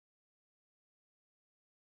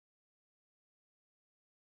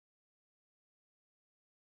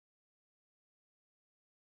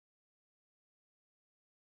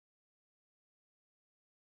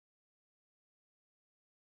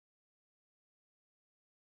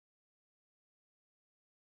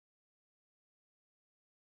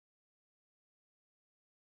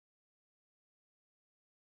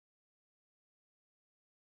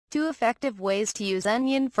2 effective ways to use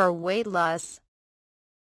onion for weight loss.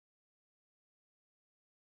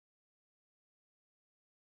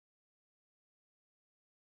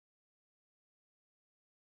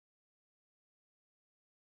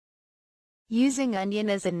 Using onion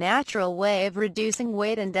is a natural way of reducing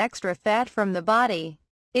weight and extra fat from the body.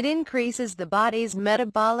 It increases the body's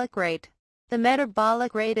metabolic rate. The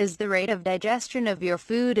metabolic rate is the rate of digestion of your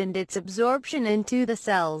food and its absorption into the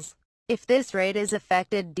cells. If this rate is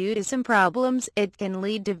affected due to some problems, it can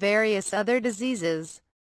lead to various other diseases.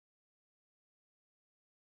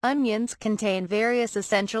 Onions contain various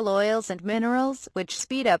essential oils and minerals, which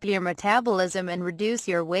speed up your metabolism and reduce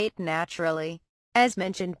your weight naturally. As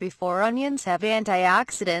mentioned before, onions have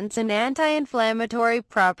antioxidants and anti-inflammatory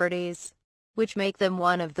properties, which make them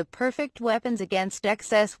one of the perfect weapons against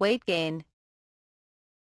excess weight gain.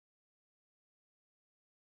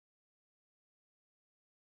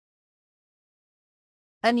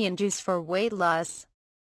 Onion juice for weight loss.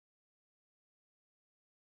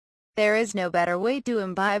 There is no better way to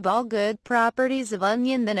imbibe all good properties of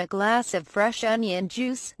onion than a glass of fresh onion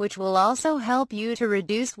juice, which will also help you to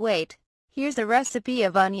reduce weight. Here's a recipe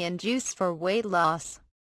of onion juice for weight loss.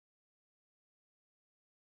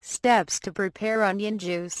 Steps to prepare onion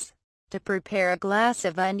juice. To prepare a glass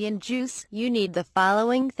of onion juice, you need the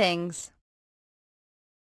following things.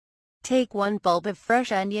 Take 1 bulb of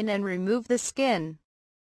fresh onion and remove the skin.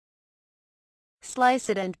 Slice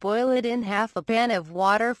it and boil it in half a pan of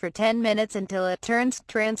water for 10 minutes until it turns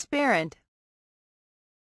transparent.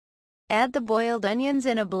 Add the boiled onions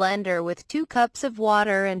in a blender with 2 cups of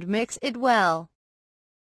water and mix it well.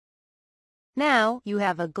 Now, you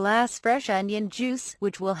have a glass fresh onion juice,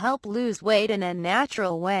 which will help lose weight in a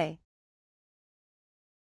natural way.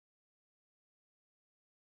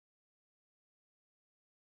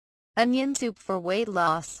 Onion soup for weight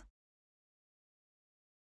loss.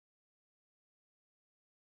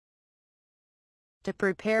 To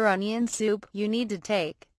prepare onion soup, you need to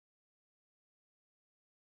take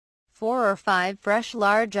 4 or 5 fresh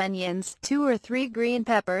large onions, 2 or 3 green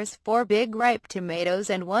peppers, 4 big ripe tomatoes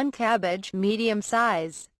and 1 cabbage, medium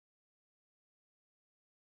size.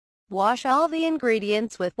 Wash all the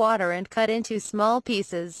ingredients with water and cut into small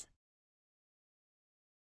pieces.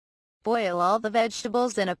 Boil all the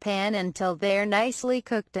vegetables in a pan until they're nicely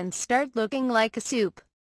cooked and start looking like a soup.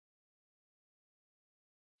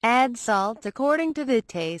 Add salt according to the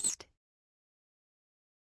taste.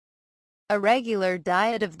 A regular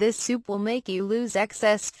diet of this soup will make you lose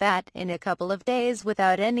excess fat in a couple of days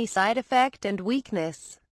without any side effect and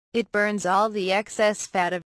weakness. It burns all the excess fat of